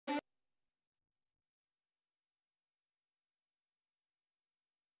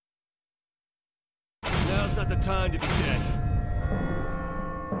the time to be dead.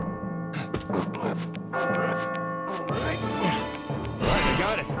 Alright, I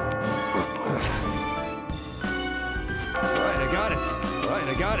got it. Alright, I got it. Alright,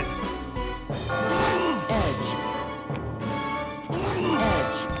 I got it. Edge. Undo.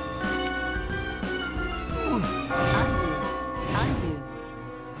 Undo.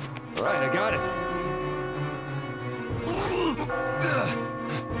 Alright, I got it.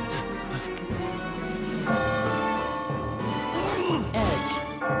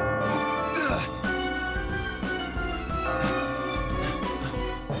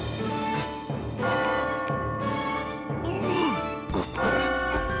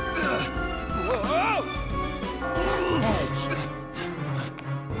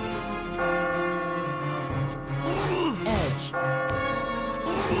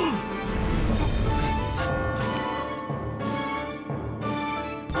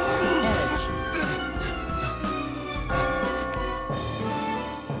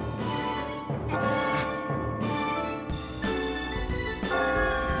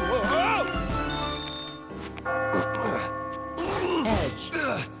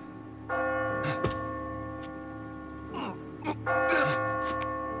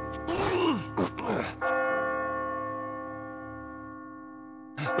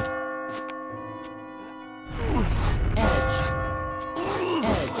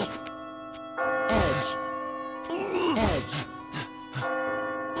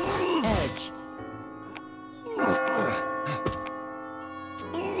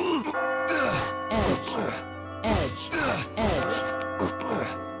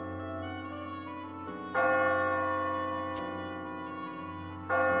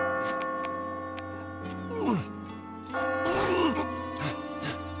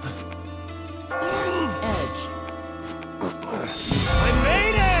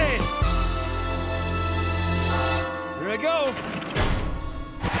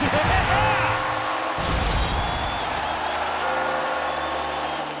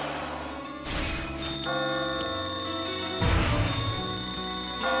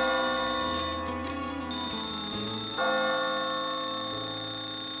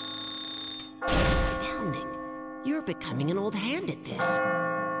 You're becoming an old hand at this.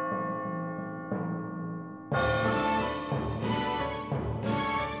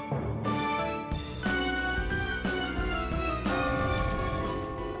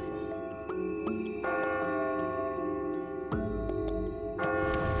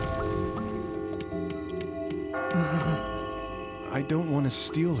 I don't want to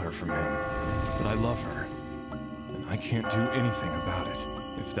steal her from him, but I love her, and I can't do anything about it.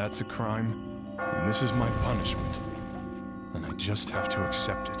 If that's a crime, and this is my punishment, then I just have to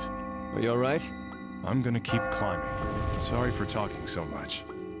accept it. Are you alright? I'm gonna keep climbing. Sorry for talking so much.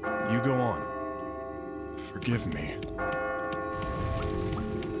 You go on. Forgive me.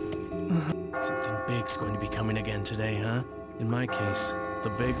 Something big's going to be coming again today, huh? In my case, the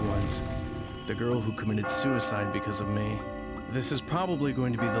big ones. The girl who committed suicide because of me. This is probably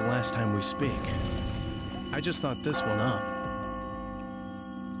going to be the last time we speak. I just thought this one up.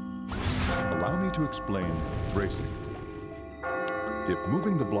 Allow me to explain bracing. If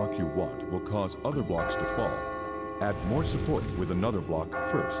moving the block you want will cause other blocks to fall, add more support with another block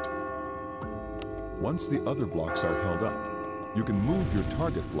first. Once the other blocks are held up, you can move your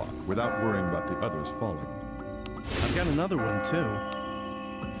target block without worrying about the others falling. I've got another one too.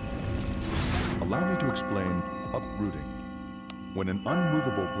 Allow me to explain uprooting. When an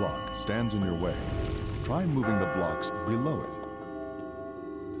unmovable block stands in your way, try moving the blocks below it.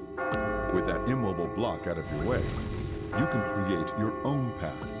 With that immobile block out of your way, you can create your own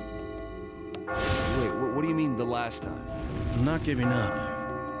path. Wait, what do you mean the last time? I'm not giving up,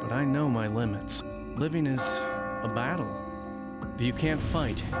 but I know my limits. Living is a battle. If you can't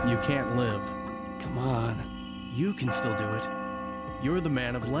fight, you can't live. Come on. You can still do it. You're the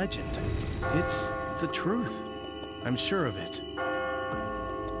man of legend. It's the truth. I'm sure of it.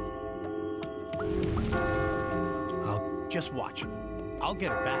 Just watch. I'll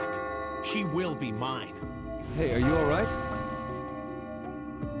get her back. She will be mine. Hey, are you alright?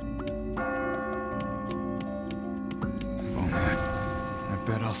 Oh man, I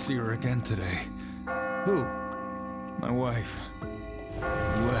bet I'll see her again today. Who? My wife.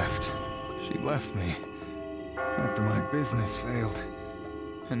 Left. She left me. After my business failed.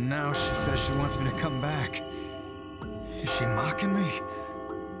 And now she says she wants me to come back. Is she mocking me?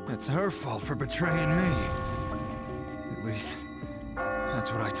 It's her fault for betraying me. At least,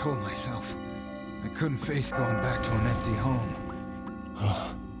 that's what I told myself. I couldn't face going back to an empty home.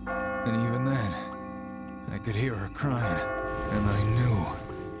 And even then, I could hear her crying, and I knew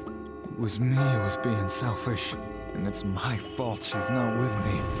It was me who was being selfish, and it's my fault she's not with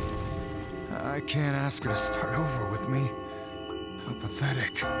me. I can't ask her to start over with me. How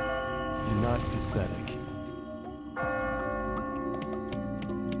pathetic. You're not pathetic.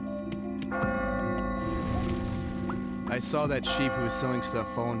 I saw that sheep who was selling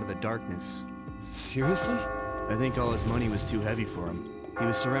stuff fall into the darkness. Seriously? I think all his money was too heavy for him. He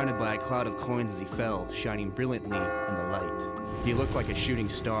was surrounded by a cloud of coins as he fell, shining brilliantly in the light. He looked like a shooting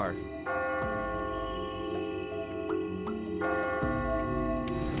star.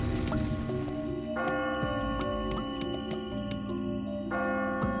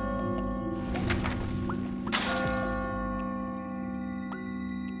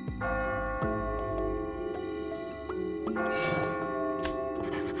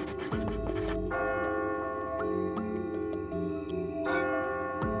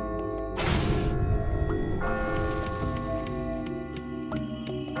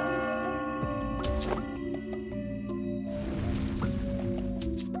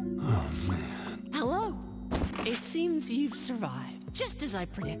 It seems you've survived, just as I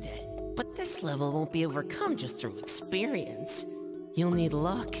predicted. But this level won't be overcome just through experience. You'll need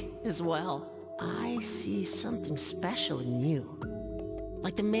luck as well. I see something special in you.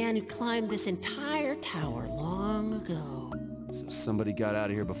 Like the man who climbed this entire tower long ago. So somebody got out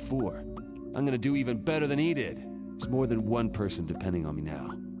of here before. I'm gonna do even better than he did. There's more than one person depending on me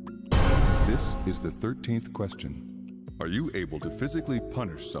now. This is the 13th question. Are you able to physically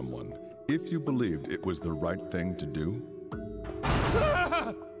punish someone if you believed it was the right thing to do?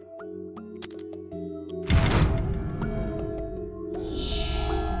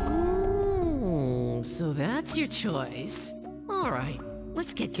 So that's your choice. All right,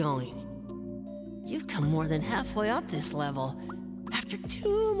 let's get going. You've come more than halfway up this level. After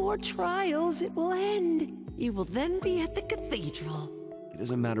 2 more trials, it will end. You will then be at the cathedral. It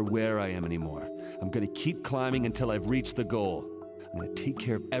doesn't matter where I am anymore. I'm gonna keep climbing until I've reached the goal. I'm gonna take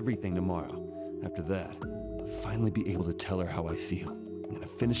care of everything tomorrow. After that, I'll finally be able to tell her how I feel. I'm gonna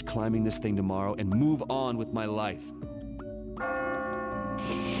finish climbing this thing tomorrow and move on with my life.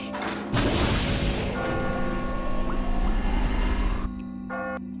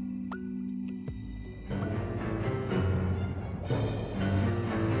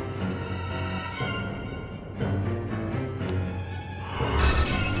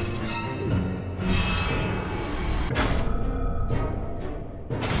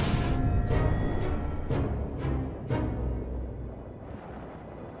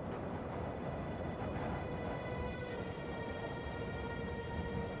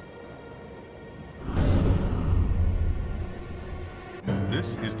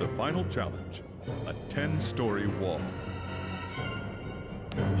 This is the final challenge, a 10-story wall.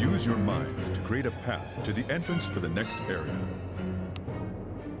 Use your mind to create a path to the entrance for the next area.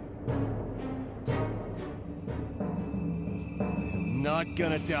 I'm not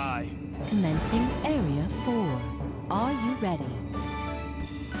gonna die. Commencing Area 4. Are you ready?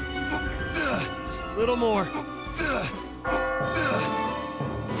 Just a little more.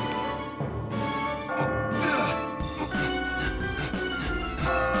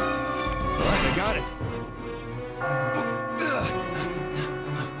 I got it.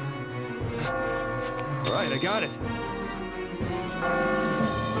 All right, I got it.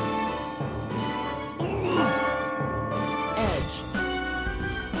 Edge.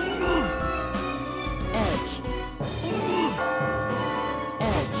 Edge.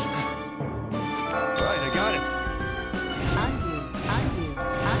 Edge. All right, I got it. Undo. Undo.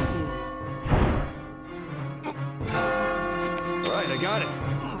 Undo. All right, I got it.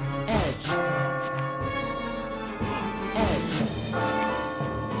 Edge. Edge. Edge.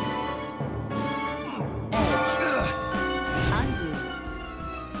 Undo.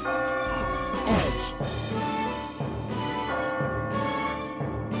 Edge.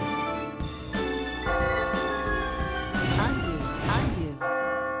 Undo. Undo.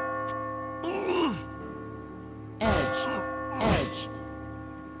 Edge. Edge.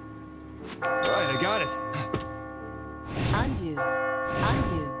 All right, I got it. Undo.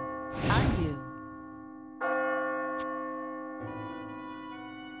 Undo. Undo.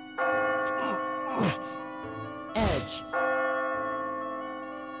 Edge.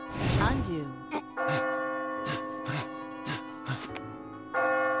 Undo.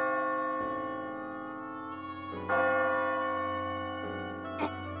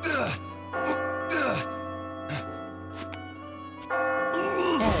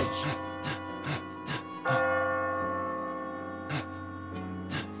 Edge.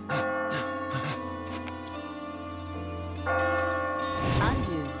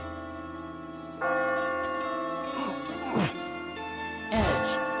 Undo.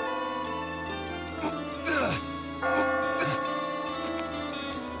 Edge.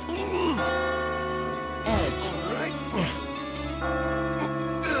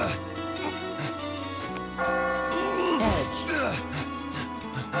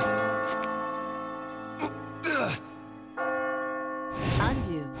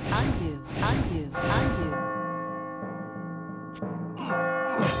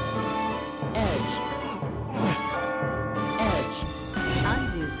 Edge. Edge.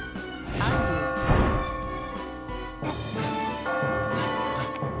 Undo. Undo.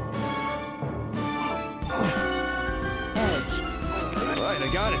 Edge. All right, I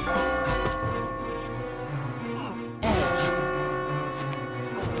got it. Edge.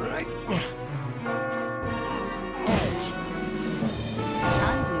 All right. Edge.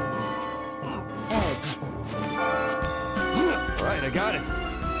 Undo. Edge. All right, I got it.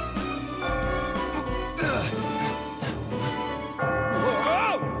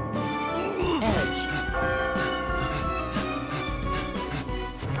 Whoa! Edge.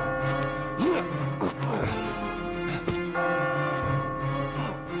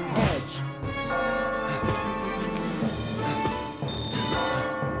 Edge.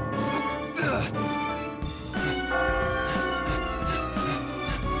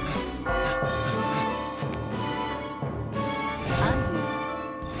 Undo. Undo.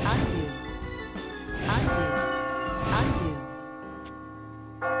 Undo.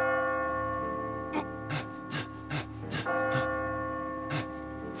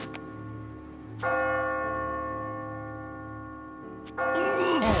 Undo.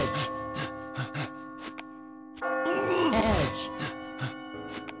 Edge.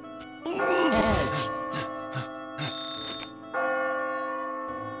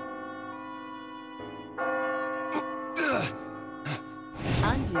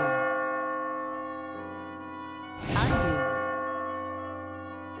 Edge.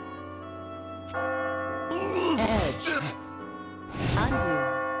 Edge. Undo.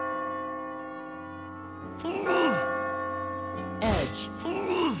 Undo. Edge.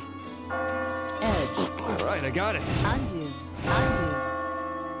 Undo. Edge. Edge. All right, I got it. Undo. Undo.